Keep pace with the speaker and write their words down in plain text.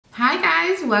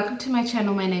guys, welcome to my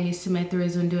channel. My name is Samantha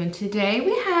Rizundu and today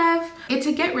we have, it's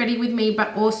a get ready with me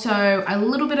but also a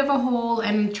little bit of a haul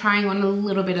and trying on a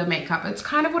little bit of makeup. It's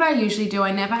kind of what I usually do.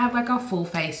 I never have like a full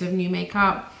face of new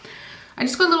makeup. I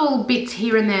just got little bits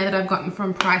here and there that I've gotten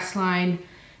from Priceline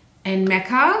and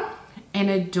Mecca and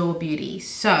Adore Beauty.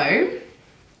 So,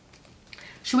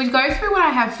 should we go through what I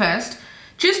have first?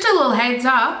 Just a little heads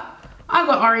up, I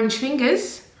got orange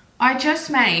fingers. I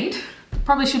just made,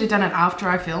 probably should have done it after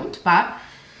I filmed, but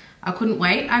I couldn't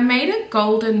wait. I made a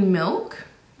golden milk,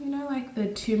 you know, like the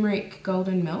turmeric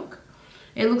golden milk.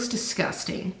 It looks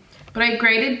disgusting. But I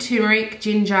grated turmeric,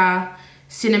 ginger,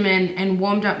 cinnamon, and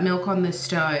warmed up milk on the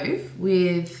stove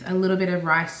with a little bit of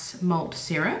rice malt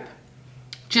syrup,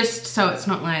 just so it's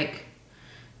not like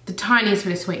the tiniest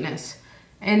bit of sweetness.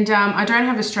 And I don't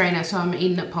have a strainer, so I'm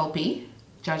eating it pulpy,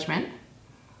 judgment.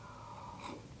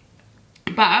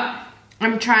 But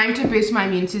I'm trying to boost my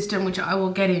immune system, which I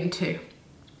will get into.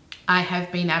 I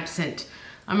have been absent.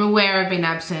 I'm aware I've been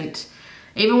absent.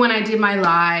 Even when I did my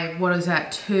live, what was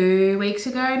that, 2 weeks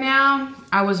ago now?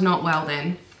 I was not well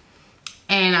then.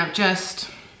 And I've just,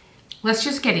 let's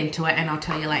just get into it and I'll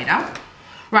tell you later.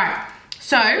 Right,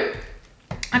 so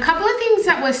a couple of things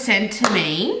that were sent to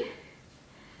me.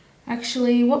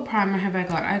 Actually, what primer have I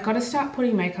got? I got to start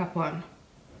putting makeup on.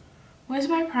 Where's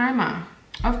my primer?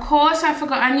 Of course I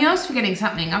forgot. I knew I was forgetting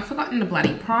something. I've forgotten the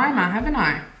bloody primer, haven't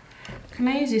I? Can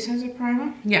I use this as a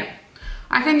primer? Yeah.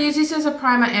 I can use this as a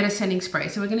primer and a setting spray.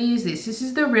 So we're going to use this. This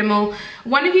is the Rimmel.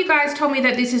 One of you guys told me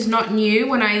that this is not new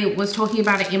when I was talking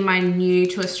about it in my new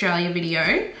to Australia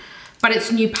video. But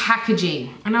it's new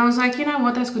packaging. And I was like, you know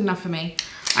what? That's good enough for me.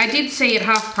 I did see it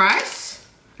half price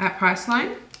at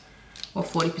Priceline. Or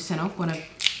 40% off,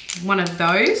 one of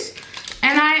those.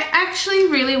 And I actually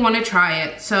really want to try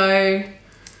it. So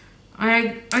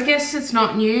I guess it's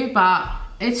not new, but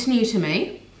it's new to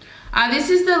me. This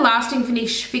is the Lasting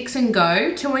Finish Fix and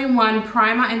Go 2-in-1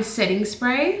 primer and setting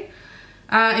spray.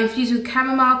 Infused with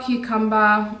chamomile,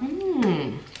 cucumber.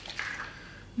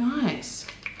 Nice.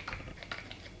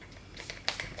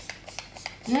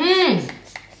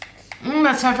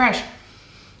 That's so fresh.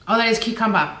 Oh, that is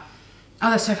cucumber.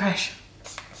 Oh, that's so fresh.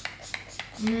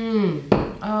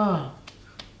 Oh,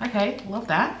 okay, love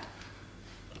that.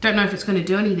 Don't know if it's going to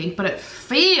do anything, but it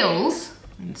feels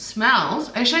and smells.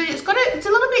 Actually, it's a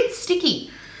little bit sticky.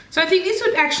 So I think this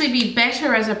would actually be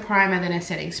better as a primer than a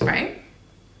setting spray.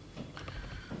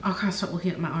 Oh, I can't stop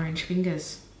looking at my orange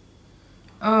fingers.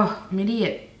 Oh, I'm an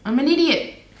idiot. I'm an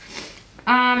idiot.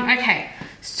 Okay,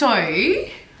 so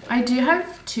I do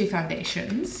have two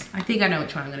foundations. I think I know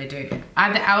which one I'm going to do. I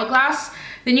have the Hourglass,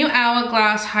 the new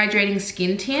Hourglass Hydrating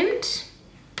Skin Tint.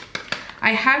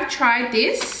 I have tried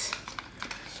this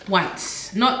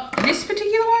once. Not this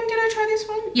particular one. Did I try this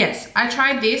one? Yes, I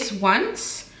tried this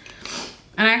once.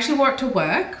 And I actually wore it to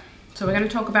work. So we're going to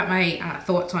talk about my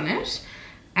thoughts on it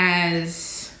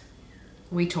as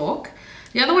we talk.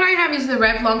 The other one I have is the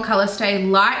Revlon Color Stay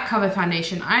Light Cover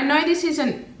Foundation. I know this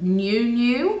isn't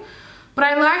new. But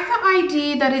I like the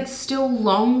idea that it's still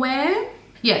long wear.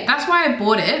 Yeah, that's why I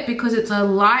bought it, because it's a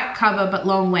light cover but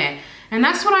long wear. And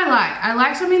that's what I like. I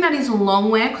like something that is long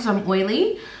wear because I'm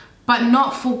oily, but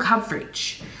not full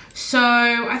coverage. So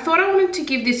I thought I wanted to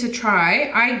give this a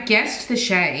try. I guessed the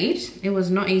shade. It was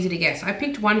not easy to guess. I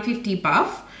picked 150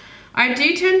 Buff. I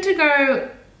do tend to go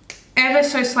ever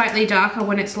so slightly darker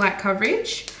when it's light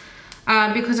coverage,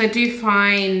 because I do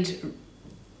find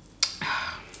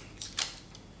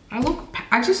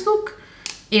I just look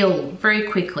ill very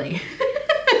quickly.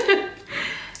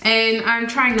 And I'm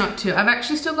trying not to. I've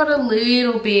actually still got a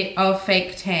little bit of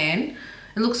fake tan.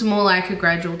 It looks more like a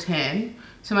gradual tan.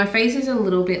 So my face is a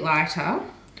little bit lighter.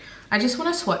 I just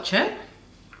want to swatch it.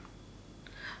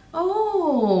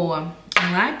 Oh,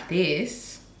 I like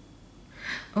this.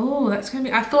 Oh, that's going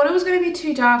to be, I thought it was going to be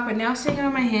too dark, but now seeing it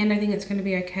on my hand, I think it's going to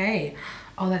be okay.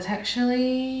 Oh, that's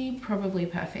actually probably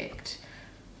perfect.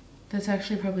 That's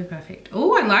actually probably perfect.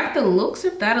 Oh, I like the looks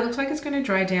of that. It looks like it's going to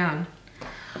dry down.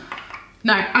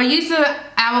 No, I'll use the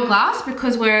Hourglass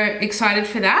because we're excited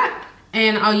for that.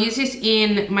 And I'll use this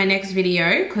in my next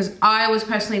video because I was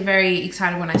personally very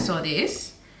excited when I saw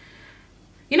this.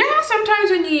 You know how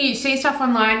sometimes when you see stuff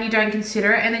online, you don't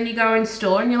consider it and then you go in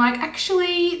store and you're like,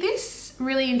 actually, this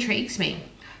really intrigues me.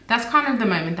 That's kind of the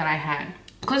moment that I had.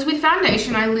 Because with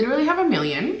foundation, I literally have a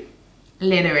million.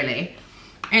 Literally.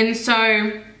 And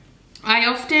so I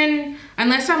often,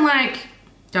 unless I'm like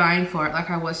dying for it like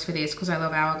I was for this because I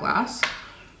love Hourglass,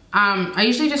 I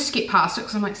usually just skip past it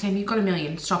because I'm like, Sam, you've got a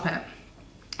million, stop it.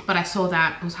 But I saw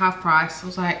that, it was half price. I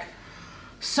was like,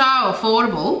 so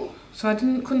affordable. So I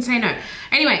couldn't say no.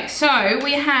 Anyway, so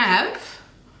we have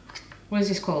what is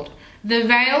this called? The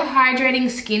Veil Hydrating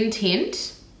Skin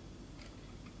Tint.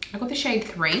 I got the shade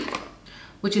 3,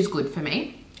 which is good for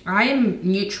me. I am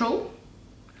neutral.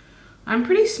 I'm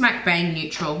pretty smack bang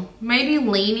neutral. Maybe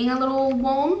leaning a little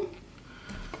warm,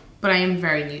 but I am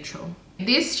very neutral.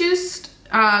 This just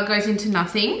goes into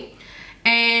nothing.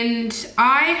 And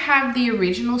I have the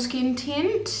original skin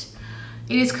tint.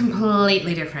 It is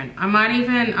completely different. I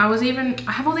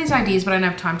have all these ideas, but I don't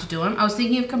have time to do them. I was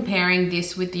thinking of comparing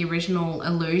this with the original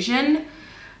Illusion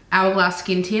Hourglass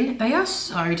skin tint. They are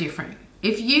so different.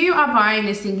 If you are buying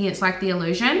this thinking it's like the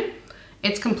Illusion,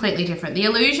 it's completely different. The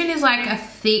Illusion is like a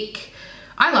thick,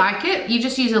 I like it. You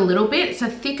just use a little bit. It's a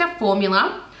thicker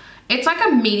formula. It's like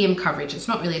a medium coverage. It's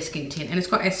not really a skin tint, and it's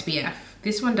got SPF.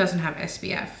 This one doesn't have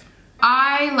SPF.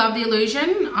 I love the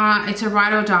Illusion. It's a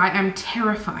ride or die. I'm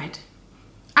terrified,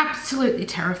 absolutely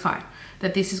terrified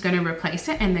that this is going to replace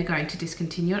it and they're going to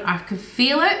discontinue it. I can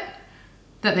feel it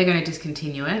that they're going to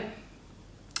discontinue it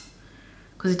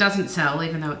because it doesn't sell,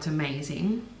 even though it's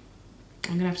amazing.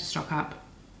 I'm gonna have to stock up.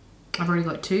 I've already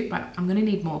got 2, but I'm gonna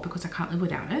need more because I can't live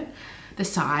without it. The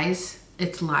size,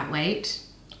 it's lightweight.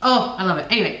 Oh, I love it.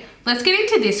 Anyway, let's get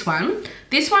into this one.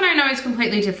 This one I know is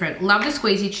completely different. Love the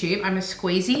squeezy tube. I'm a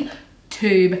squeezy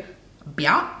tube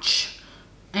biatch.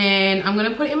 And I'm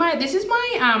gonna put it in my, this is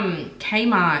my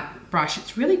Kmart brush.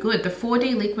 It's really good. The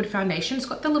 4D liquid foundation. It's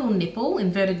got the little nipple,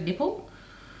 inverted nipple.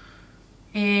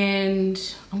 And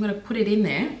I'm gonna put it in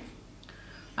there.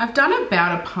 I've done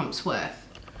about a pump's worth.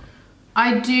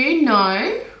 I do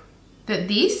know that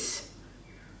this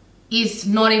is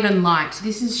not even light.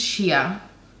 This is sheer.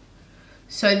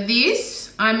 So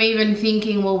this, I'm even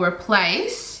thinking will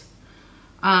replace,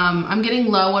 I'm getting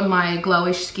low on my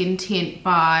glowish skin tint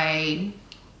by,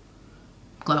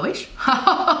 glowish?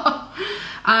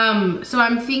 So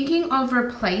I'm thinking of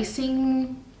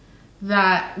replacing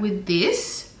that with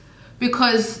this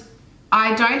because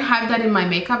I don't have that in my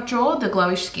makeup drawer, the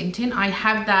glowish skin tint. I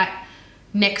have that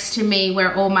next to me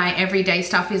where all my everyday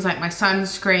stuff is, like my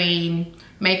sunscreen,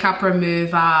 makeup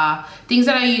remover, things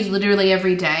that I use literally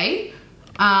every day.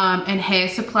 And hair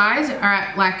supplies are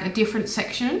at like a different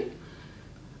section.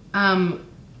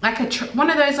 Like one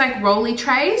of those like rolly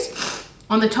trays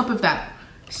on the top of that.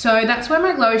 So that's where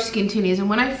my glowish skin tint is. And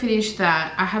when I finish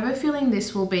that, I have a feeling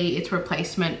this will be its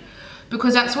replacement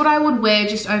because that's what I would wear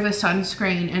just over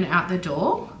sunscreen and out the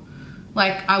door.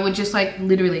 Like I would just like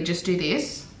literally just do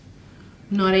this.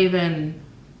 Not even,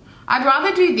 I'd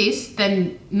rather do this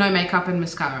than no makeup and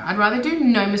mascara. I'd rather do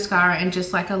no mascara and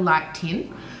just like a light tint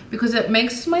because it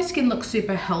makes my skin look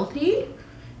super healthy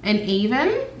and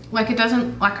even. Like it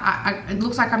doesn't, like it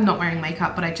looks like I'm not wearing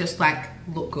makeup, but I just like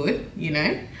look good, you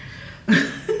know?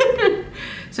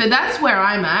 So that's where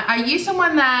I'm at. Are you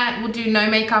someone that will do no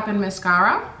makeup and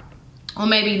mascara? Or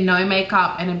maybe no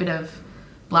makeup and a bit of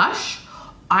blush?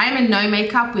 I'm a no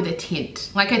makeup with a tint,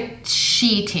 like a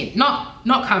sheer tint, not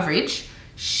coverage,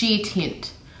 sheer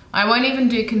tint. I won't even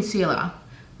do concealer.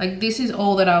 Like this is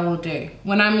all that I will do.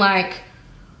 When I'm like,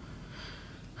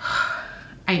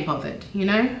 ain't bothered, you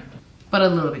know? But a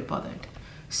little bit bothered.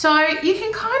 So you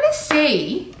can kind of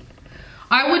see,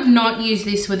 I would not use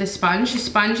this with a sponge. The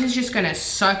sponge is just gonna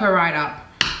soak it right up.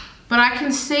 But I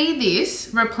can see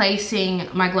this replacing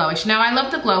my glowish. Now I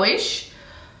love the glowish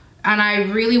and I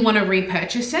really want to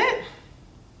repurchase it.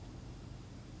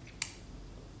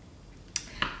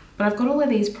 But I've got all of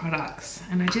these products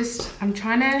and I'm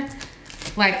trying to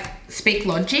like speak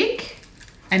logic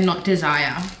and not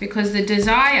desire, because the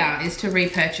desire is to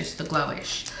repurchase the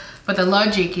glowish. But the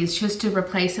logic is just to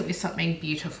replace it with something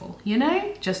beautiful, you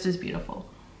know, just as beautiful.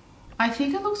 I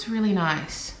think it looks really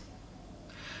nice.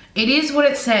 It is what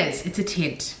it says, it's a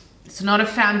tint. It's not a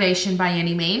foundation by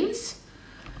any means,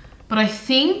 but I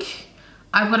think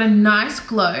I've got a nice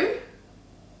glow.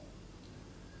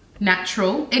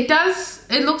 Natural. It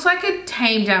looks like a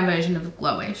tamed down version of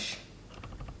glowish.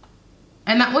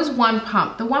 And that was one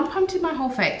pump. The one pump did my whole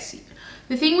face.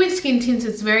 The thing with skin tints,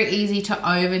 it's very easy to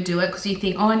overdo it because you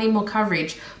think, oh, I need more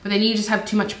coverage, but then you just have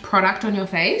too much product on your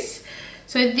face.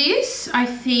 So this, I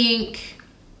think,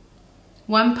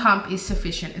 one pump is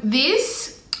sufficient.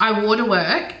 This, I wore to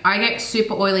work. I get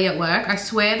super oily at work. I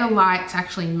swear the lights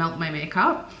actually melt my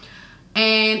makeup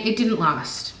and it didn't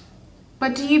last.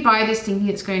 But do you buy this thinking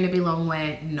it's going to be long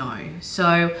wear? No.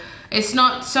 So it's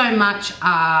not so much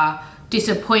a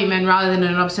disappointment rather than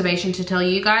an observation to tell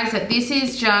you guys that this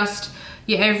is just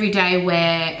your everyday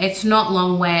wear. It's not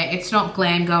long wear. It's not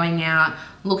glam going out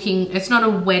looking. It's not a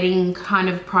wedding kind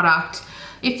of product.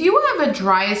 If you have a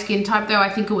drier skin type though, I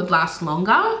think it would last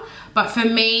longer. But for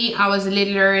me, I was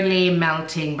literally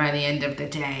melting by the end of the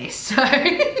day. So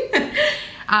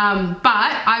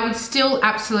But I would still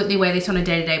absolutely wear this on a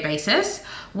day-to-day basis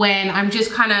when I'm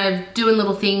just kind of doing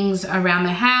little things around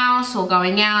the house or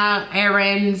going out,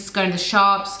 errands, going to the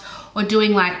shops, or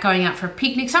doing like going out for a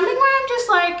picnic, something where I'm just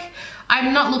like,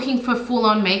 I'm not looking for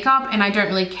full-on makeup and I don't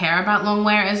really care about long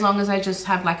wear as long as I just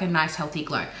have like a nice healthy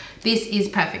glow. This is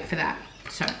perfect for that.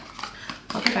 So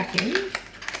pop it back in.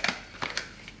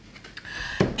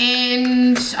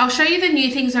 And I'll show you the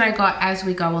new things that I got as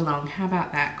we go along. How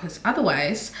about that? Because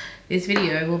otherwise this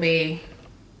video will be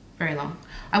very long.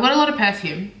 I got a lot of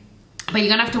perfume, but you're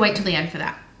gonna have to wait till the end for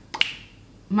that.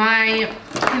 I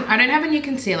don't have a new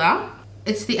concealer.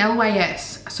 It's the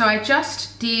LYS. So I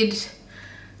just did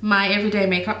my everyday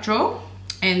makeup drawer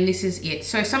and this is it.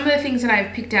 So some of the things that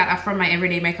I've picked out are from my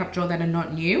everyday makeup drawer that are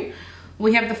not new.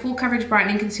 We have the full coverage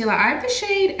brightening concealer. I have the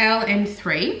shade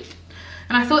LN3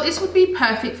 and I thought this would be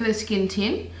perfect for the skin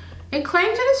tint. It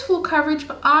claims that it's full coverage,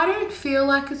 but I don't feel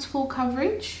like it's full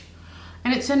coverage.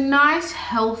 And it's a nice,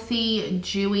 healthy,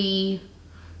 dewy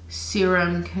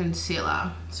serum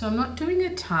concealer. So I'm not doing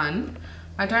a ton.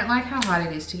 I don't like how hard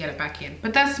it is to get it back in,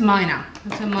 but that's minor.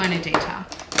 That's a minor detail.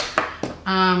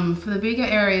 For the bigger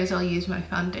areas, I'll use my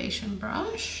foundation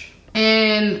brush.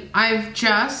 And I've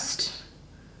just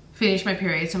finished my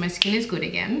period, so my skin is good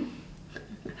again.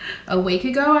 A week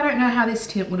ago, I don't know how this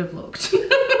tint would have looked.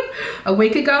 A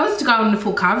week ago, I was to go on to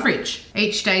full coverage.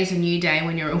 Each day is a new day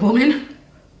when you're a woman.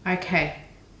 Okay.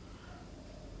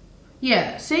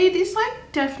 Yeah, see, this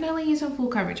like definitely isn't full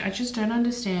coverage. I just don't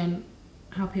understand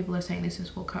how people are saying this is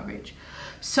full coverage.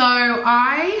 So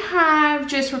I have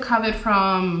just recovered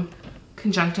from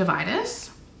conjunctivitis.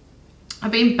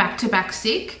 I've been back-to-back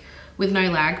sick with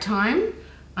no lag time.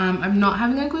 I'm not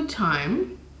having a good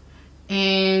time,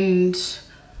 and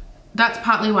that's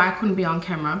partly why I couldn't be on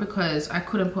camera, because I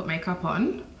couldn't put makeup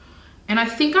on. And I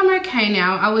think I'm okay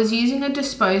now. I was using a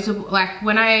disposable, like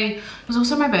when it was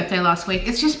also my birthday last week.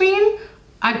 It's just been,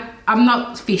 I'm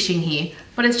not fishing here,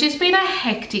 but it's just been a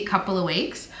hectic couple of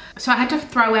weeks. So I had to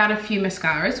throw out a few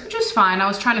mascaras, which was fine. I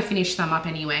was trying to finish some up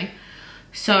anyway.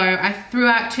 So I threw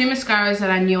out 2 mascaras that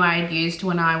I knew I had used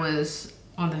when I was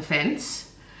on the fence,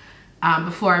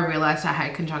 before I realized I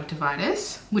had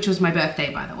conjunctivitis, which was my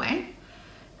birthday, by the way.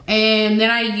 And then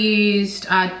I used,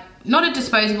 not a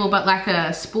disposable, but like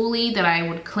a spoolie that I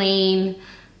would clean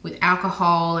with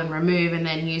alcohol and remove and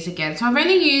then use again. So I've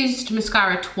only used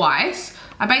mascara twice.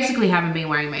 I basically haven't been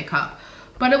wearing makeup,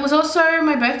 but it was also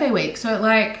my birthday week. So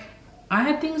like I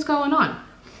had things going on.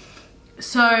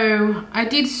 So I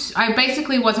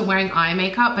basically wasn't wearing eye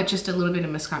makeup, but just a little bit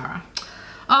of mascara.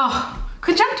 Oh,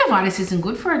 conjunctivitis isn't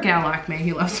good for a gal like me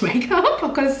who loves makeup,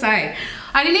 I've got to say.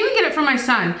 I didn't even get it from my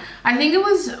son. I think it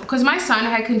was because my son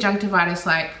had conjunctivitis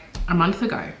like a month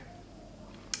ago.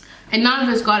 And none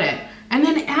of us got it. And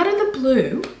then out of the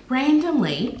blue,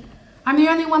 randomly, I'm the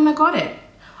only one that got it.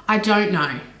 I don't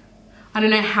know. I don't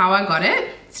know how I got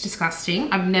it. It's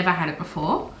disgusting. I've never had it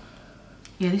before.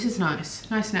 Yeah, this is nice.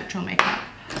 Nice natural makeup.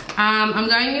 I'm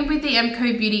going in with the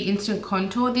MCO Beauty Instant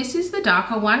Contour. This is the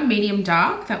darker one, medium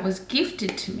dark, that was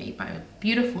gifted to me by a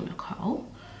beautiful Nicole.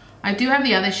 I do have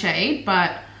the other shade,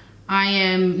 but I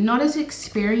am not as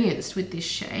experienced with this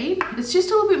shade. It's just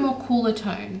a little bit more cooler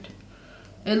toned.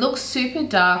 It looks super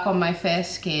dark on my fair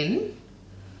skin,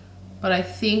 but I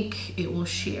think it will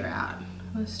sheer out.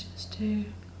 Let's just do...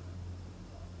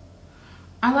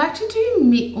 I like to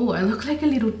do oh, I look like a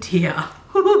little deer.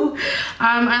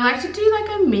 I like to do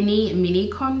like a mini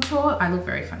contour. I look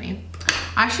very funny.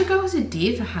 I should go as a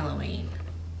deer for Halloween.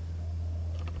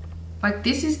 Like,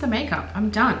 this is the makeup. I'm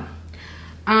done.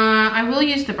 I will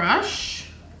use the brush.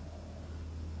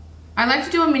 I like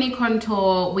to do a mini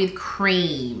contour with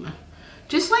cream.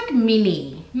 Just like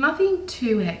mini, nothing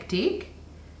too hectic.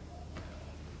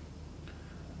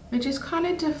 It just kind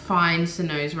of defines the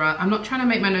nose, right? I'm not trying to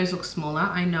make my nose look smaller.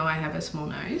 I know I have a small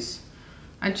nose.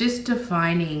 I'm just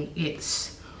defining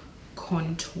its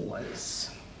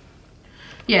contours.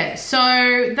 Yeah, so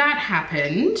that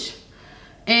happened.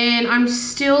 And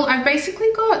I've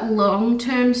basically got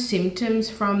long-term symptoms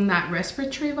from that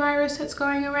respiratory virus that's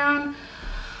going around.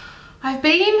 I've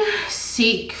been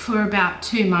sick for about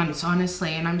 2 months,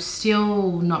 honestly, and I'm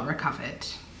still not recovered.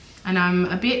 And I'm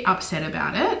a bit upset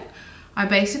about it. I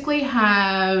basically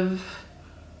have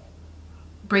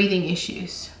breathing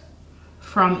issues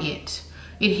from it.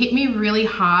 It hit me really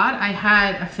hard. I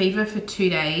had a fever for 2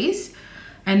 days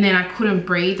and then I couldn't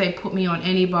breathe. They put me on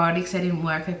antibiotics, they didn't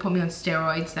work. They put me on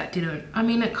steroids, that didn't. I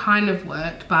mean, it kind of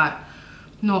worked, but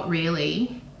not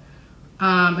really.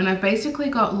 And I've basically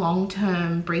got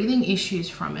long-term breathing issues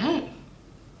from it.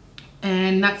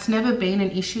 And that's never been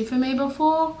an issue for me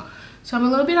before. So I'm a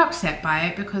little bit upset by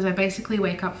it because I basically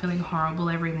wake up feeling horrible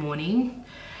every morning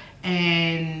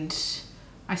and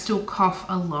I still cough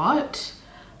a lot.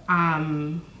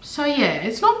 So yeah,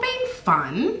 it's not been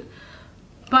fun,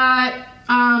 but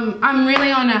I'm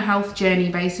really on a health journey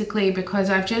basically because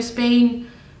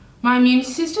my immune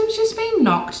system's just been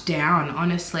knocked down,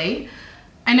 honestly.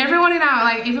 And everyone in our,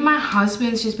 like, even my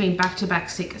husband's just been back to back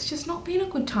sick. It's just not been a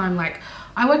good time. Like,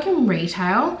 I work in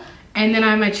retail and then I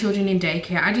have my children in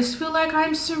daycare. I just feel like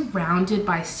I'm surrounded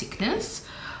by sickness.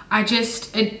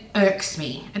 It irks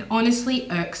me. It honestly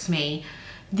irks me,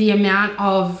 the amount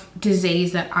of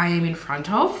disease that I am in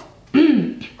front of.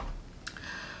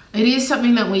 It is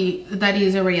something that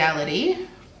is a reality,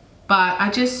 but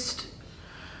I just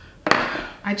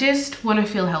want to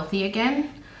feel healthy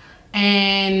again.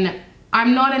 And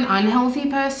I'm not an unhealthy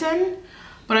person,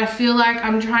 but I feel like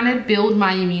I'm trying to build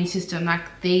my immune system,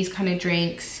 like these kind of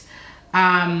drinks.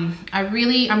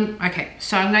 Okay,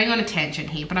 so I'm going on a tangent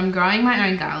here, but I'm growing my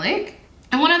own garlic.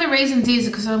 And one of the reasons is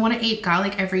because I want to eat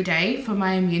garlic every day for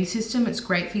my immune system. It's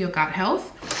great for your gut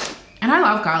health. And I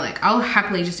love garlic. I'll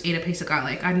happily just eat a piece of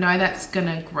garlic. I know that's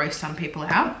gonna gross some people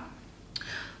out.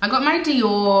 I got my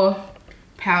Dior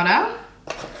powder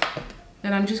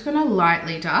that I'm just gonna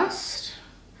lightly dust.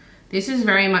 This is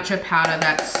very much a powder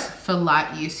that's for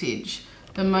light usage.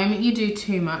 The moment you do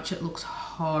too much, it looks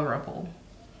horrible.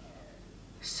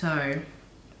 So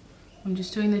I'm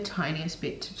just doing the tiniest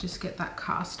bit to just get that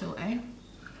cast away.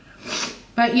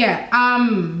 But yeah,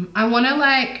 I want to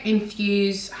like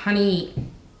infuse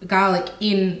garlic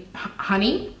in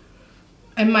honey,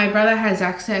 and my brother has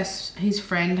access, his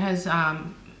friend has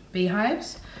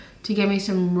beehives, to give me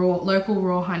some local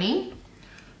raw honey,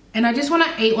 and I just want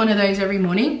to eat one of those every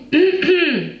morning.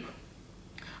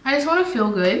 I just want to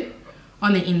feel good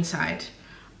on the inside.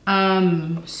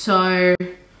 So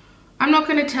I'm not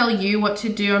going to tell you what to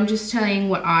do, I'm just telling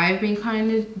what I've been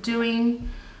kind of doing.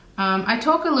 I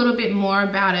talk a little bit more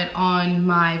about it on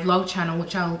my vlog channel,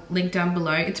 which I'll link down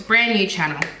below. It's a brand new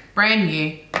channel, brand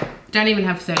new. Don't even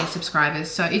have 30 subscribers.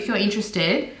 So if you're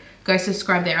interested, go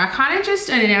subscribe there. I kind of just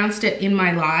announced it in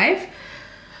my live,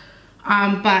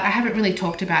 but I haven't really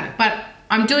talked about it. But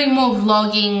I'm doing more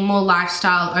vlogging, more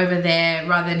lifestyle over there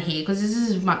rather than here, because this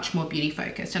is much more beauty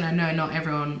focused, and I know not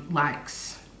everyone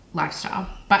likes lifestyle.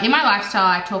 But in my lifestyle,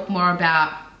 I talk more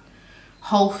about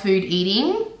whole food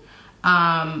eating.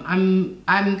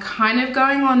 I'm kind of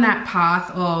going on that path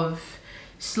of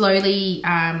slowly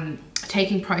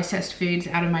taking processed foods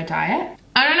out of my diet.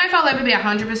 I don't know if I'll ever be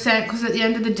 100%, because at the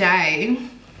end of the day,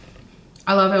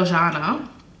 I love Elgiana,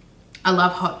 I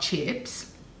love hot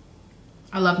chips,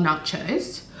 I love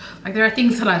nachos. Like, there are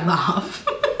things that I love.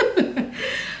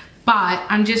 But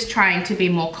I'm just trying to be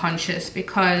more conscious,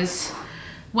 because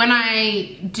when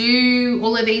I do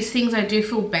all of these things, I do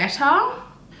feel better.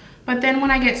 But then when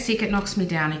I get sick, it knocks me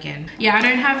down again. Yeah, I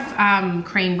don't have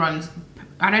cream bronze.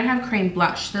 I don't have cream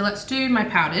blush. So let's do my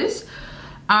powders.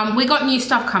 We got new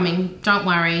stuff coming, don't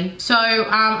worry. So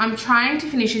I'm trying to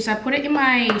finish this. I put it in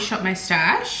my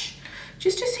stash,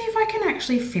 just to see if I can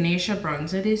actually finish a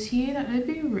bronzer this year. That would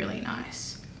be really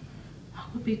nice.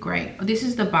 That would be great. This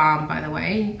is the balm, by the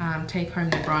way. Take Home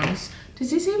the Bronze.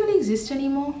 Does this even exist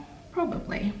anymore?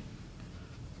 Probably.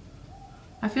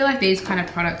 I feel like these kind of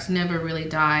products never really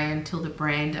die until the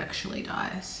brand actually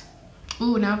dies.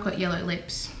 Oh, now I've got yellow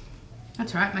lips.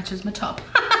 That's right, matches my top.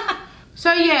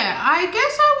 So yeah, I guess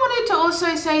I wanted to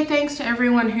also say thanks to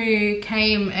everyone who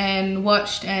came and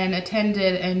watched and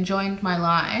attended and joined my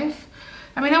live.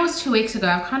 I mean, that was 2 weeks ago.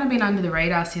 I've kind of been under the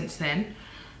radar since then.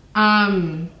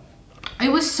 It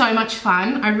was so much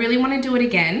fun. I really want to do it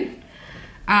again.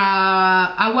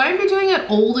 I won't be doing it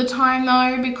all the time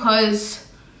though, because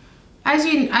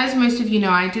as most of you know,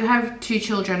 I do have 2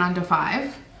 children under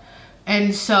 5,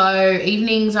 and so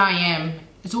evenings I am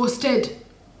exhausted.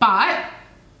 But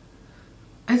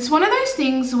it's one of those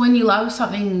things, when you love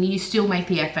something, you still make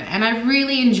the effort, and I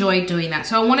really enjoyed doing that.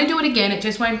 So I want to do it again. It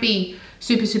just won't be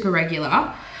super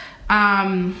regular.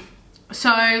 So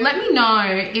let me know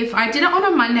if I did it on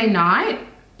a Monday night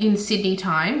in Sydney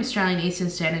time, Australian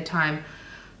Eastern Standard Time,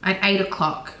 at 8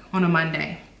 o'clock on a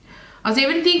Monday. I was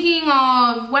even thinking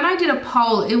of, when I did a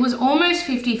poll, it was almost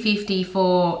 50-50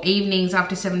 for evenings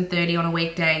after 7:30 on a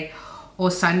weekday or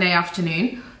Sunday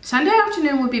afternoon. Sunday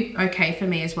afternoon would be okay for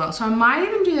me as well. So I might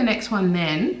even do the next one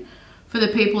then for the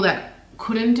people that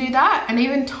couldn't do that. And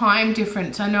even time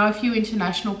difference. I know a few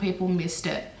international people missed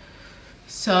it.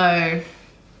 So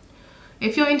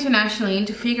if you're international, you need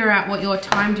to figure out what your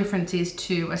time difference is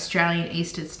to Australian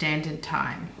Eastern Standard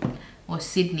Time or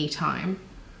Sydney time.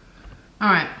 All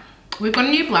right. We've got a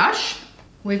new blush.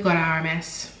 We've got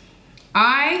RMS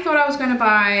I thought I was gonna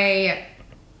buy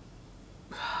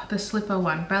the slipper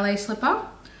one, ballet slipper.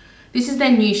 This is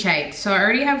their new shade. So I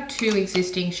already have 2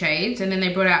 existing shades and then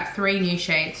they brought out 3 new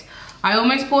shades. I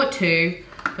almost bought 2,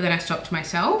 but then I stopped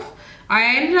myself.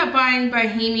 I ended up buying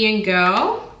Bohemian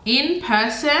Girl. In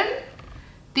person,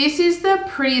 this is the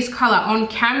prettiest color. On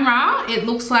camera, it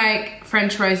looks like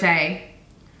French Rosé.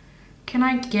 Can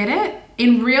I get it?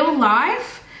 In real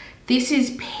life, this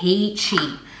is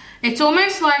peachy. It's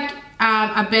almost like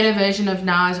a better version of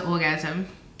NARS Orgasm.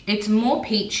 It's more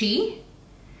peachy.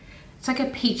 It's like a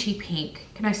peachy pink.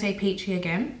 Can I say peachy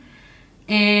again?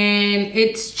 And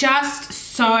it's just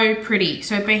so pretty.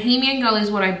 So Bohemian Girl is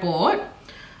what I bought.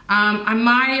 I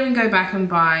might even go back and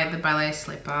buy the ballet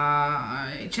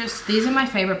slipper. These are my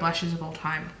favorite blushes of all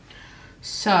time.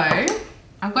 So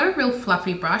I've got a real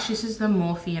fluffy brush. This is the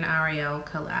Morphe and Ariel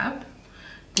collab.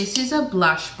 This is a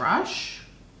blush brush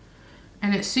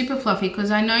and it's super fluffy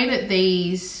because I know that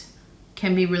these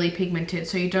can be really pigmented.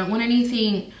 So you don't want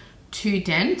anything too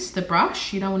dense, the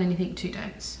brush. You don't want anything too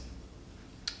dense.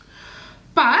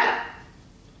 But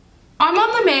I'm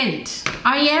on the mend.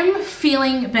 I am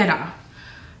feeling better.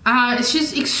 It's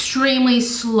just extremely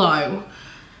slow.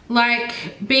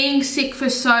 Like being sick for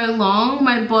so long,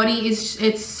 my body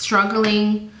it's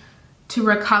struggling to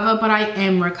recover, but I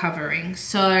am recovering.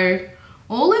 So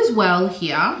all is well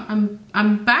here.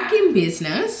 I'm back in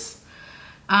business.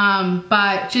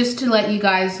 But just to let you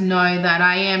guys know that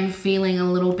I am feeling a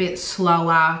little bit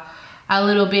slower, a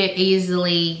little bit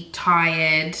easily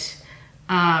tired.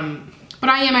 But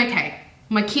I am okay.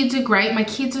 My kids are great. My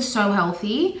kids are so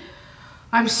healthy.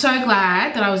 I'm so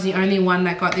glad that I was the only one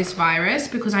that got this virus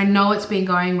because I know it's been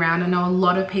going around. I know a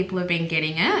lot of people have been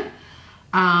getting it.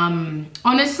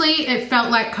 Honestly, it felt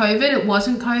like COVID. It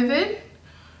wasn't COVID,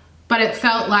 but it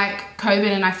felt like COVID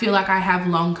and I feel like I have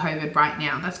long COVID right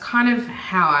now. That's kind of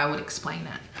how I would explain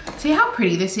it. See how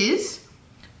pretty this is?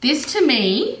 This to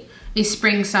me is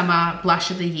spring summer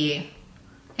blush of the year.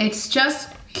 It's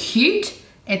just cute.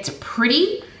 It's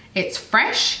pretty. It's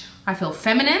fresh. I feel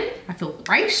feminine. I feel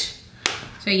great.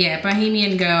 So yeah,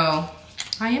 Bohemian Girl.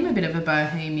 I am a bit of a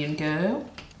Bohemian girl.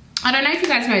 I don't know if you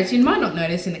guys noticed, you might not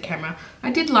notice in the camera, I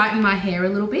did lighten my hair a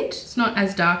little bit. It's not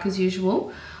as dark as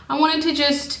usual. I wanted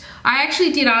to I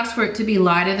actually did ask for it to be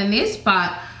lighter than this,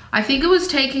 but I think it was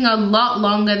taking a lot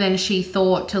longer than she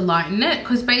thought to lighten it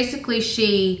because basically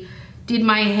she did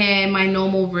my hair, my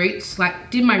normal roots,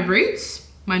 did my roots,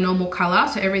 my normal color,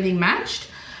 so everything matched.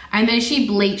 And then she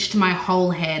bleached my whole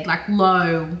head, like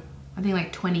low, I think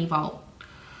like 20 volume.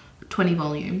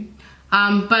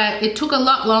 But it took a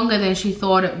lot longer than she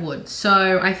thought it would.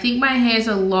 So I think my hair's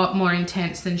a lot more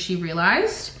intense than she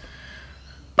realized.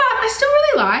 But I still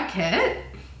really like it.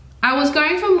 I was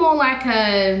going for more like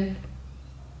a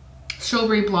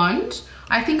strawberry blonde.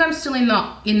 I think I'm still in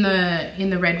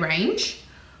the red range.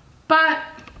 But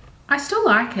I still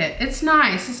like it. It's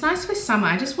nice. It's nice for summer.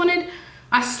 I just wanted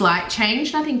a slight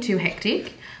change, nothing too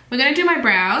hectic. We're gonna do my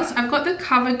brows. I've got the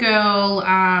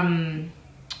CoverGirl,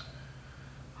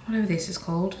 whatever this is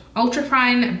called, Ultra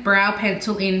Fine Brow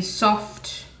Pencil in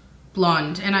Soft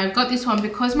Blonde. And I've got this one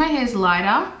because my hair's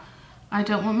lighter. I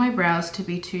don't want my brows to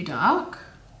be too dark.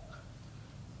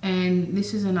 And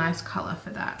this is a nice color for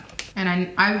that.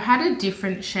 And I've had a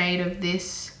different shade of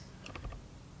this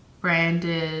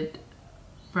branded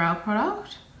brow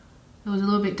product. It was a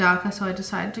little bit darker, so I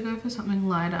decided to go for something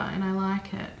lighter, and I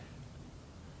like it.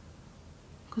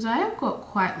 Because I have got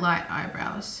quite light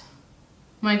eyebrows.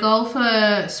 My goal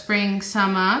for spring,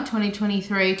 summer,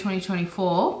 2023,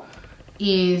 2024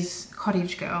 is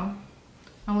Cottage Girl.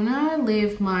 I want to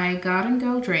live my garden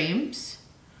girl dreams.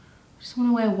 I just want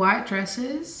to wear white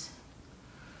dresses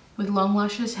with long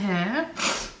luscious hair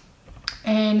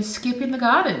and skip in the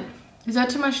garden. Is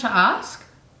that too much to ask?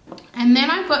 And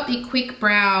then I've got the Quick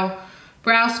Brow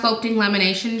Sculpting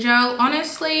Lamination Gel.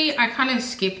 Honestly, I kind of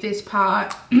skip this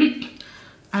part.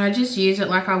 And I just use it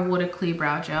like I would a clear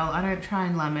brow gel. I don't try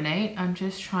and laminate, I'm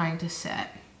just trying to set.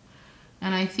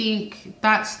 And I think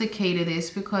that's the key to this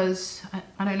because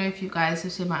I don't know if you guys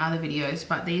have seen my other videos,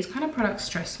 but these kind of products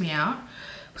stress me out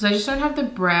because I just don't have the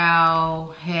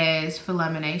brow hairs for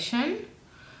lamination.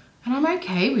 And I'm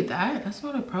okay with that, that's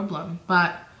not a problem.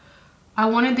 But I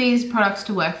wanted these products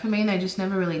to work for me and they just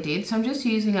never really did. So I'm just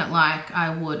using it like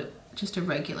I would just a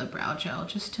regular brow gel,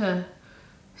 just to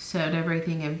set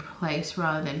everything in place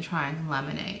rather than try and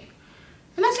laminate.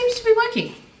 And that seems to be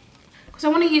working because I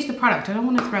want to use the product. I don't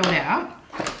want to throw it out.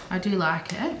 I do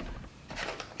like it.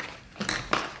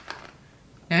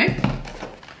 No?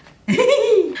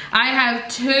 I have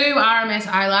 2 RMS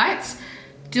Eyelights.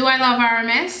 Do I love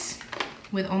RMS?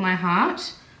 With all my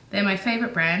heart. They're my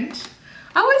favorite brand.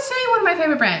 I would say one of my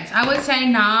favorite brands. I would say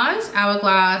NARS,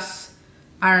 Hourglass,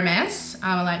 RMS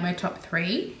are like my top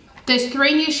 3. There's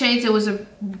 3 new shades. There was a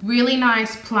really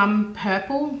nice plum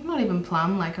purple, not even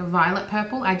plum, like a violet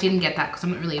purple. I didn't get that because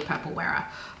I'm not really a purple wearer.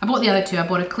 I bought the other 2. I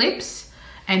bought Eclipse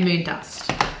and Moondust.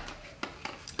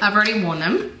 I've already worn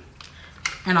them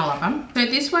and I love them. So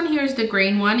this one here is the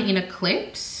green one in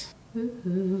Eclipse.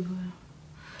 Ooh.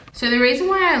 So the reason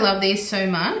why I love these so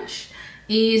much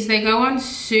is they go on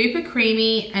super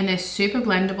creamy and they're super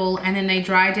blendable, and then they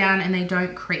dry down and they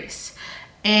don't crease.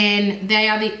 And they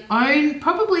are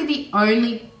probably the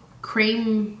only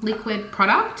cream liquid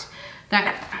product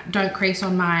that don't crease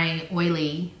on my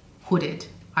oily hooded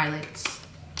eyelids.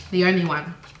 The only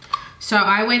one. So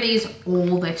I wear these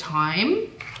all the time.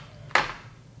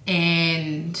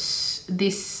 And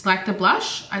this, like the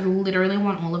blush, I literally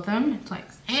want all of them. It's like,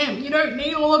 Sam, you don't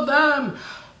need all of them.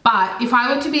 But if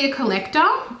I were to be a collector,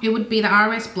 it would be the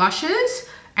RMS blushes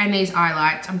and these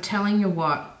eyelights. I'm telling you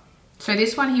what. So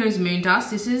this one here is Moondust.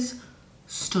 This is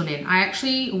stunning. I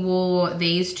actually wore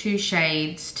these 2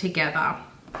 shades together.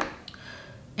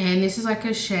 And this is like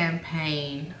a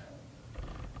champagne.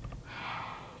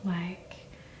 Like,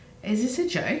 is this a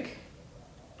joke?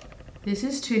 This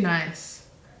is too nice.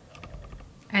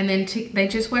 And then they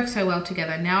just work so well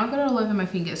together. Now I've got it all over my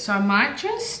fingers. So I might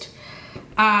just,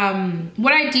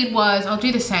 what I did was, I'll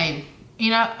do the same.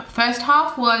 You know, first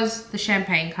half was the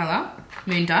champagne color,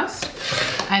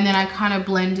 Moondust. And then I kind of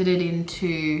blended it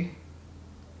into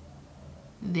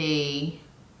the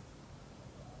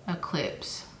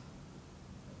Eclipse.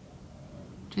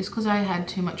 Just because I had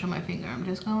too much on my finger, I'm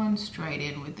just going straight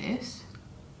in with this.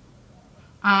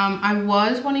 I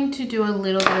was wanting to do a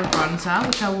little bit of bronzer,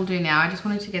 which I will do now. I just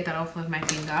wanted to get that off of my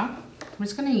finger. I'm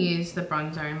just going to use the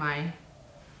bronzer in my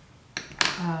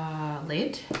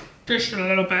lid. Just a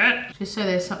little bit. Just so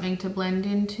there's something to blend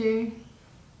into.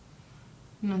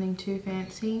 Nothing too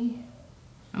fancy.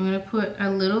 I'm going to put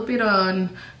a little bit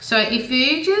on. So if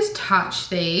you just touch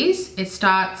these, it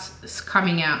starts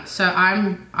coming out. So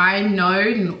I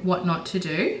know what not to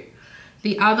do.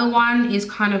 The other one is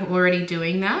kind of already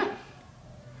doing that.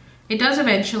 It does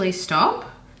eventually stop.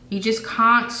 You just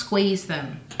can't squeeze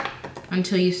them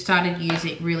until you started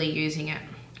really using it.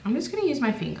 I'm just going to use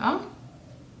my finger.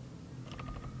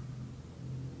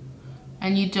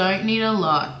 And you don't need a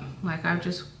lot. Like, I've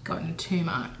just gotten too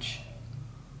much.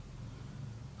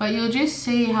 But you'll just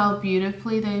see how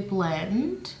beautifully they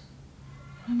blend.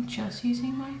 I'm just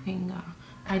using my finger.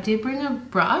 I did bring a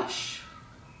brush.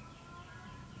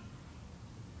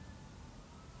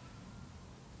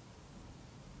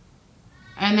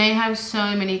 And they have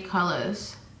so many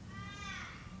colors.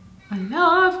 I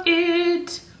love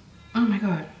it. Oh my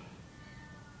God.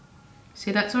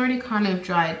 See, that's already kind of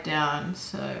dried down,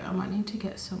 so I might need to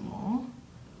get some more.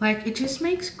 Like, it just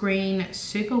makes green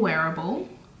super wearable.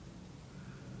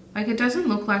 Like, it doesn't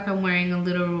look like I'm wearing a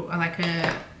little, like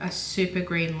a super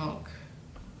green look.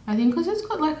 I think because it's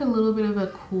got like a little bit of a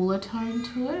cooler tone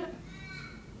to it.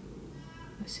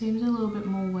 It seems a little bit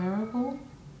more wearable.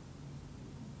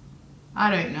 I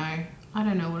don't know. I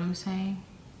don't know what I'm saying.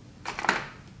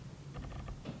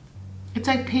 It's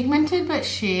like pigmented but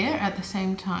sheer at the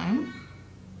same time.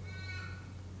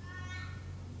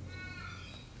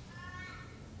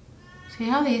 See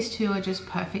how these two are just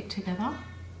perfect together?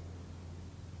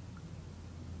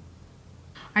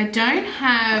 I don't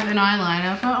have an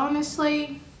eyeliner, but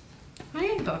honestly, I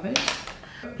ain't bothered.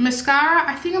 Mascara,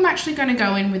 I think I'm actually going to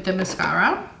go in with the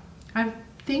mascara. I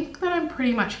think that I'm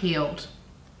pretty much healed.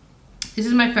 This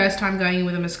is my first time going in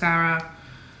with a mascara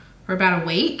for about a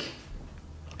week.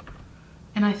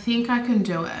 And I think I can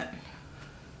do it.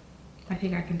 I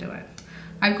think I can do it.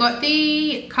 I've got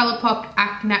the Colourpop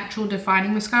Act Natural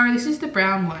Defining Mascara. This is the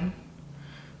brown one.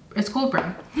 It's called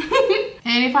brown.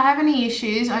 And if I have any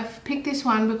issues, I've picked this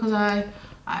one because I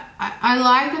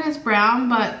like that it's brown,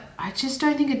 but I just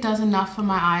don't think it does enough for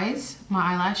my eyes,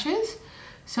 my eyelashes.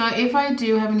 So if I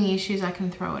do have any issues, I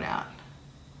can throw it out.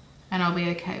 And I'll be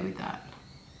okay with that.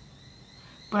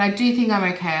 But I do think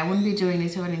I'm okay. I wouldn't be doing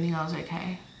this if I didn't think I was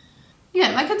okay.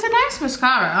 Yeah, like it's a nice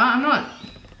mascara. I'm not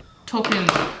talking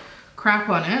crap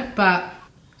on it, but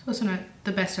it's also not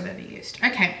the best I've ever used.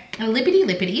 Okay, and lippity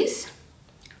lippities.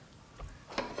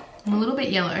 I'm a little bit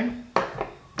yellow.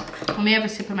 Let me have a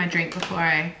sip of my drink before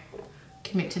I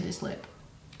commit to this lip.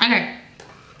 Okay,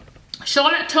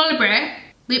 Charlotte Tilbury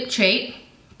Lip Cheat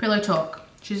Pillow Talk.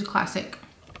 She's a classic.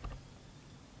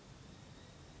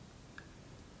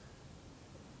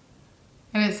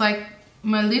 And it's like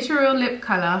my literal lip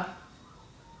color.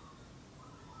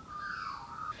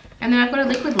 And then I've got a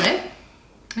liquid lip.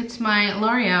 It's my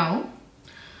L'Oreal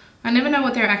I never know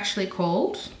what they're actually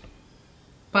called,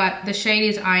 but the shade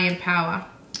is I Empower.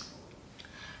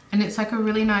 And it's like a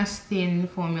really nice thin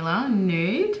formula,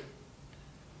 nude,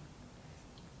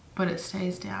 but it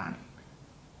stays down.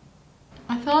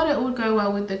 I thought it would go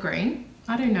well with the green.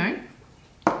 I don't know.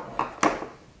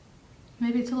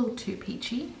 Maybe it's a little too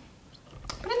peachy,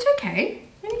 but it's okay.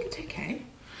 I think it's okay.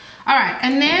 All right,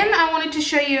 and then I wanted to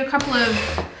show you a couple of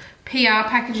PR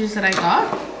packages that I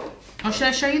got. Or should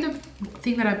I show you the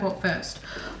thing that I bought first?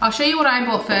 I'll show you what I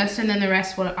bought first and then the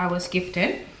rest what I was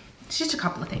gifted. It's just a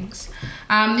couple of things.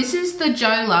 This is the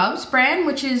Jo Loves brand,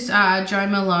 which is Jo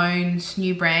Malone's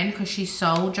new brand because she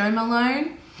sold Jo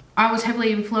Malone. I was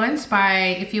heavily influenced by,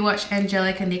 if you watch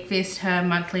Angelica Nickfist, her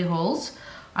monthly hauls.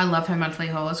 I love her monthly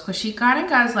hauls because she kind of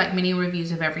does like mini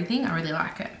reviews of everything. I really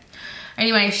like it.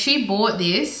 Anyway, she bought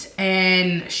this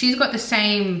and she's got the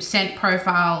same scent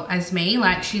profile as me.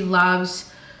 Like she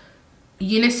loves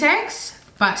unisex,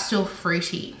 but still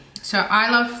fruity. So I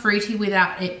love fruity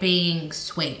without it being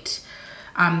sweet.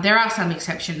 There are some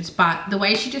exceptions, but the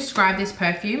way she described this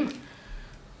perfume,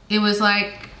 it was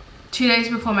like 2 days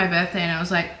before my birthday and I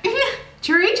was like,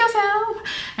 treat yourself.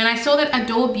 And I saw that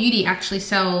Adore Beauty actually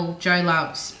sell Jo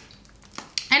Loves.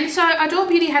 And so Adore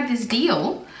Beauty had this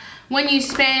deal when you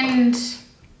spend,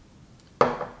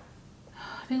 I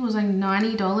think it was like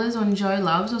 $90 on Jo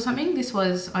Loves or something. This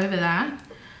was over that.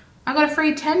 I got a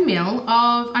free 10 ml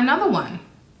of another one.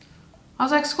 I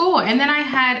was like, score. And then I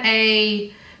had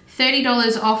a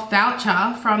 $30 off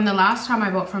voucher from the last time I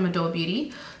bought from Adore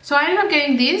Beauty. So I ended up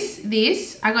getting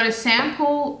this. I got a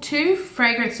sample, 2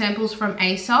 fragrance samples from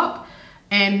Aesop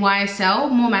and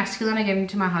YSL, more masculine. I gave them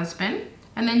to my husband.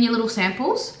 And then your little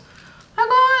samples. I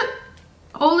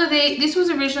got all of these. This was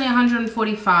originally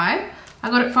 $145. I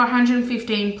got it for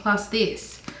 $115 plus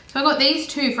this. So I got these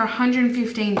 2 for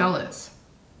 $115.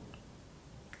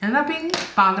 Ended up being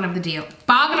bargain of the deal.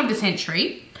 Bargain of the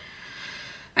century.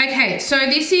 Okay, so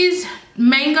this is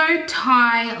Mango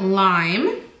Thai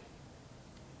Lime.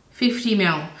 50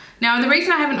 ml. Now the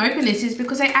reason I haven't opened this is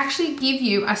because they actually give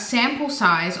you a sample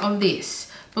size of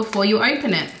this before you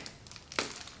open it.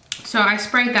 So I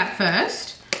sprayed that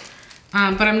first,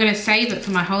 but I'm going to save it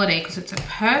for my holiday because it's a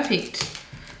perfect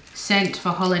scent for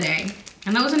holiday.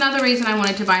 And that was another reason I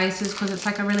wanted to buy this, is because it's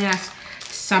like a really nice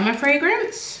summer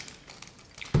fragrance.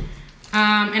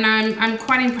 And I'm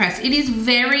quite impressed. It is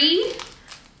very,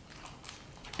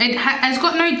 it has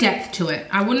got no depth to it.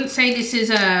 I wouldn't say this is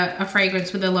a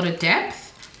fragrance with a lot of depth.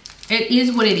 It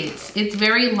is what it is. It's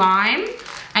very lime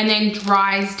and then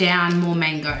dries down more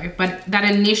mango. But that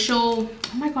initial,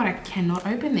 oh my God, I cannot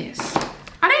open this.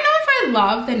 I don't know if I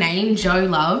love the name Jo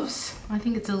Loves. I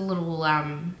think it's a little,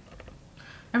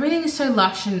 everything is so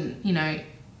lush and, you know,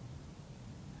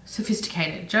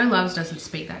 sophisticated. Jo Loves doesn't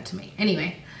speak that to me.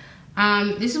 Anyway,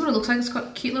 this is what it looks like. It's got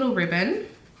a cute little ribbon.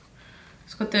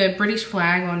 It's got the British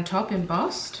flag on top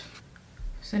embossed.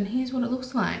 So then here's what it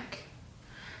looks like.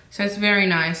 So it's very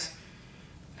nice.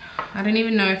 I don't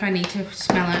even know if I need to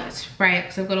smell it, spray it,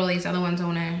 because I've got all these other ones I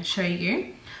want to show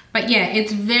you. But yeah,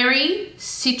 it's very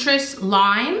citrus,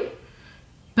 lime,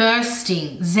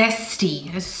 bursting,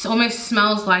 zesty. It almost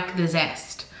smells like the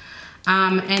zest.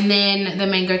 And then the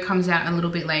mango comes out a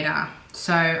little bit later.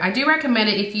 So I do recommend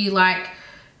it if you like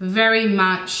very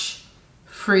much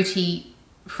fruity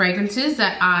fragrances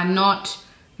that are not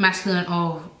masculine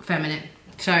or feminine.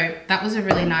 So that was a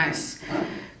really nice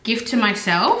gift to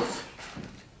myself.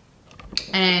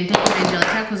 And thank you,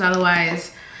 Angelica, because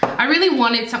otherwise I really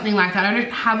wanted something like that. I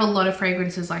don't have a lot of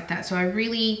fragrances like that, so I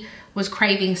really was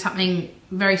craving something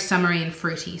very summery and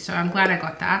fruity. So I'm glad I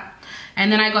got that.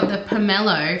 And then I got the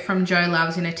Pomelo from Jo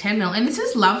Loves in a 10 ml, and this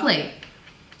is lovely.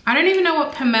 I don't even know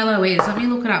what pomelo is. Let me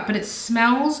look it up, but it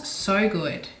smells so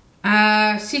good.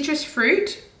 Citrus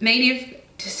fruit, native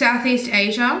to Southeast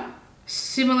Asia,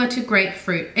 similar to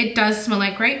grapefruit. It does smell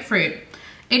like grapefruit.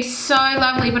 It's so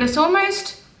lovely, but it's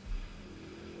almost,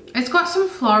 it's got some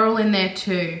floral in there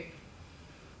too.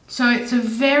 So it's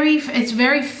very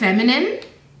feminine,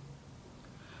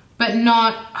 but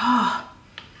not,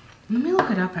 let me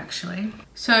look it up actually.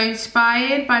 So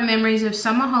inspired by memories of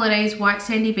summer holidays, white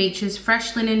sandy beaches,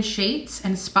 fresh linen sheets,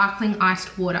 and sparkling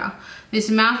iced water. This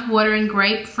mouth-watering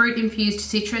grapefruit-infused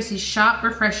citrus is sharp,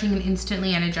 refreshing, and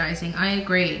instantly energizing. I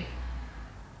agree.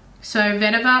 So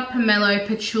vetiver, pomelo,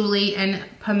 patchouli, and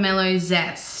pomelo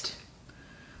zest.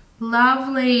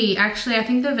 Lovely. Actually, I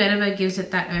think the vetiver gives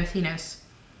it that earthiness.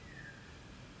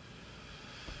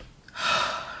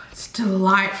 It's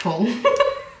delightful.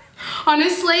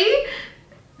 Honestly,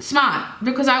 smart,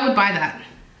 because I would buy that.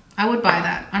 I would buy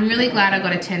that. I'm really glad I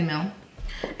got a 10 ml.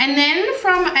 And then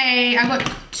from I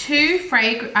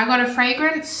got a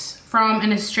fragrance from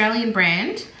an Australian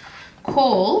brand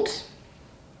called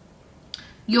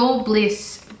Your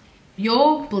Bliss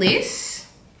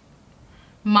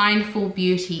Mindful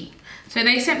Beauty. So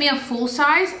they sent me a full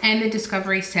size and the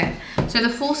Discovery set. So the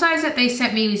full size that they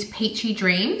sent me was Peachy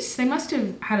Dreams. They must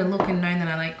have had a look and known that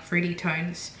I like fruity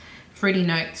tones, fruity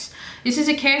notes. This is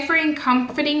a carefree and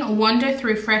comforting wander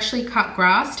through freshly cut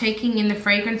grass, taking in the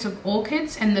fragrance of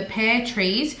orchids and the pear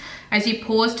trees as you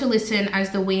pause to listen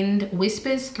as the wind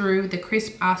whispers through the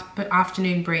crisp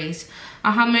afternoon breeze.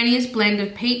 A harmonious blend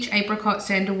of peach, apricot,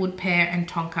 sandalwood, pear, and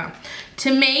tonka.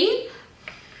 To me,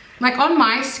 like on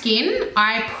my skin,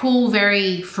 I pull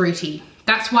very fruity.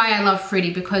 That's why I love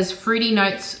fruity, because fruity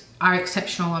notes are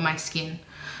exceptional on my skin.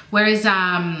 Whereas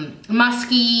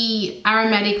musky,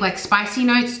 aromatic, like spicy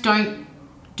notes don't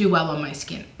do well on my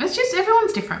skin. It's just,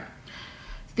 everyone's different.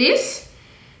 This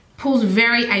pulls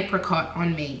very apricot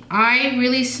on me. I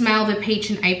really smell the peach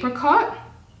and apricot.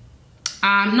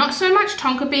 Not so much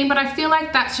tonka bean, but I feel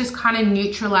like that's just kind of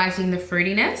neutralizing the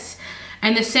fruitiness.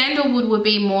 And the sandalwood would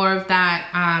be more of that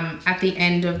at the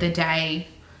end of the day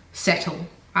settle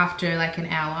after like an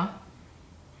hour.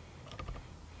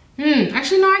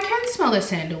 Actually no, I can smell the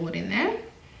sandalwood in there.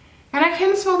 And I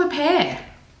can smell the pear.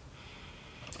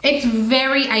 It's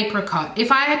very apricot.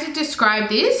 If I had to describe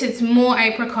this, it's more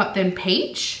apricot than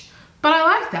peach, but I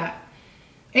like that.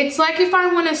 It's like if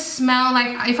I want to smell,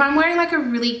 like if I'm wearing like a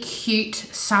really cute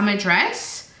summer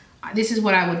dress, this is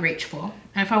what I would reach for.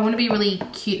 And if I want to be really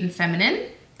cute and feminine,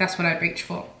 that's what I'd reach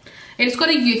for. It's got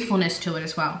a youthfulness to it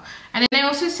as well. And then they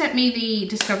also sent me the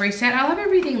Discovery set. I'll have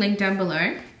everything linked down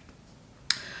below.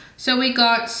 So we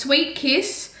got Sweet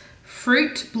Kiss,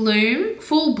 Fruit Bloom,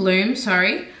 Full Bloom,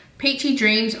 sorry, Peachy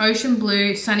Dreams, Ocean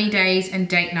Blue, Sunny Days, and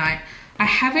Date Night. I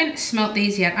haven't smelt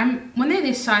these yet. When they're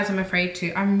this size, I'm afraid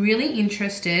to. I'm really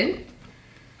interested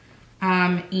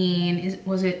in,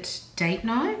 was it Date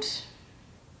Night?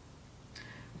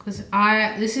 Because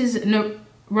this is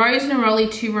Rose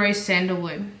Neroli 2 Rose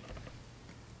Sandalwood.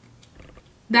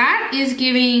 That is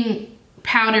giving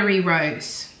powdery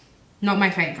rose. Not my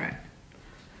favorite.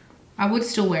 I would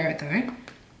still wear it though.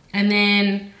 And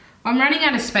then I'm running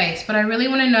out of space, but I really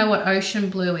want to know what Ocean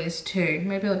Blue is too.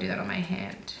 Maybe I'll do that on my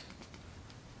hand.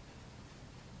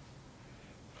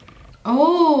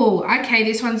 Oh, okay,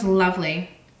 this one's lovely.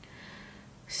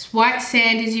 White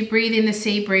sand as you breathe in the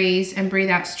sea breeze and breathe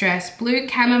out stress. Blue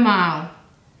chamomile,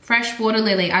 fresh water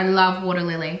lily. I love water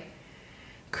lily.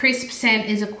 Crisp scent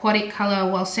is aquatic color,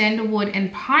 while sandalwood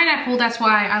and pineapple, that's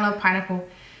why I love pineapple.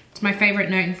 It's my favorite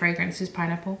note in fragrance is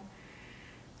pineapple.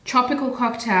 Tropical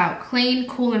cocktail, clean,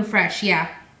 cool, and fresh. Yeah,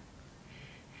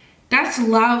 that's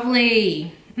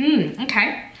lovely.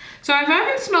 Okay, so I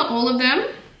haven't smelled all of them,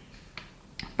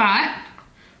 but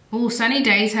oh, Sunny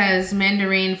Days has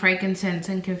mandarin, frankincense,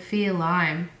 and kaffir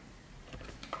lime.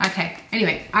 Okay,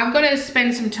 anyway, I've got to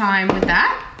spend some time with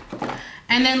that.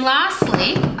 And then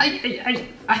lastly,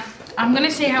 I'm going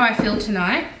to see how I feel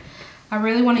tonight. I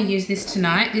really want to use this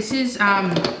tonight. This is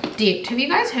Dipped. Have you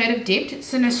guys heard of Dipped?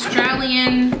 It's an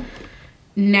Australian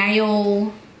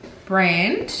nail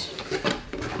brand.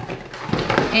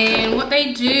 And what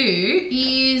they do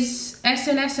is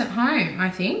SNS at home, I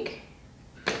think.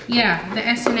 Yeah, the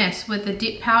SNS with the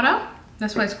dip powder.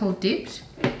 That's why it's called Dipped.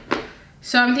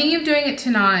 So I'm thinking of doing it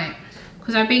tonight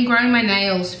because I've been growing my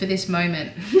nails for this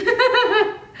moment.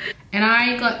 And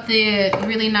I got the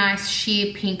really nice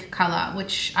sheer pink color,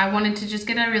 which I wanted to just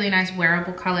get a really nice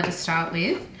wearable color to start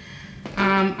with.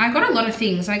 I got a lot of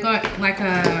things. I got like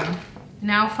a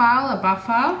nail file, a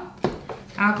buffer,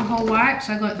 alcohol wipes.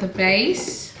 I got the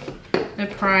base, the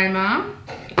primer,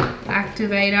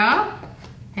 activator,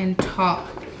 and top,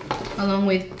 along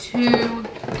with 2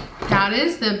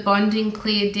 powders, the Bonding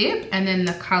Clear Dip, and then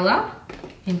the color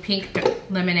in Pink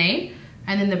Lemonade,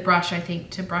 and then the brush, I think,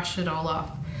 to brush it all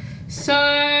off. So,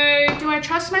 do I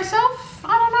trust myself?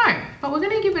 I don't know, but we're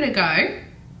gonna give it a go.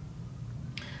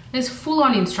 There's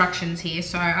full-on instructions here,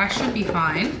 so I should be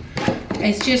fine.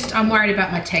 It's just, I'm worried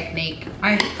about my technique.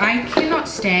 I cannot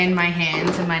stand my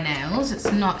hands and my nails.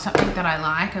 It's not something that I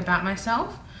like about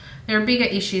myself. There are bigger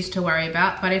issues to worry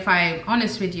about, but if I'm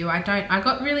honest with you, I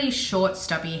got really short,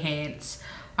 stubby hands.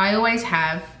 I always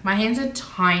have. My hands are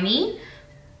tiny,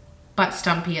 but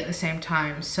stumpy at the same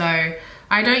time. So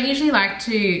I don't usually like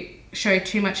to show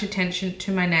too much attention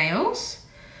to my nails,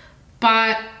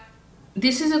 but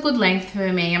this is a good length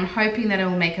for me. I'm hoping that it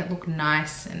will make it look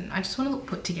nice, and I just want to look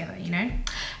put together, you know?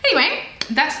 Anyway,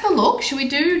 that's the look. Should we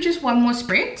do just one more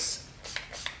spritz?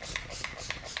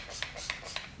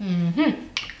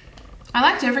 I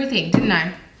liked everything, didn't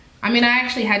I? I mean, I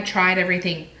actually had tried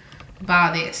everything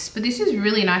bar this. But this is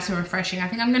really nice and refreshing. I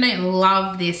think I'm gonna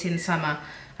love this in summer.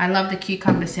 I love the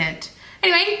cucumber scent.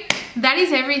 Anyway, that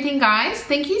is everything, guys.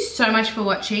 Thank you so much for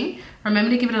watching. Remember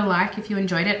to give it a like if you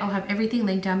enjoyed it. I'll have everything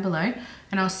linked down below,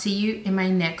 and I'll see you in my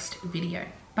next video.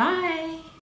 Bye.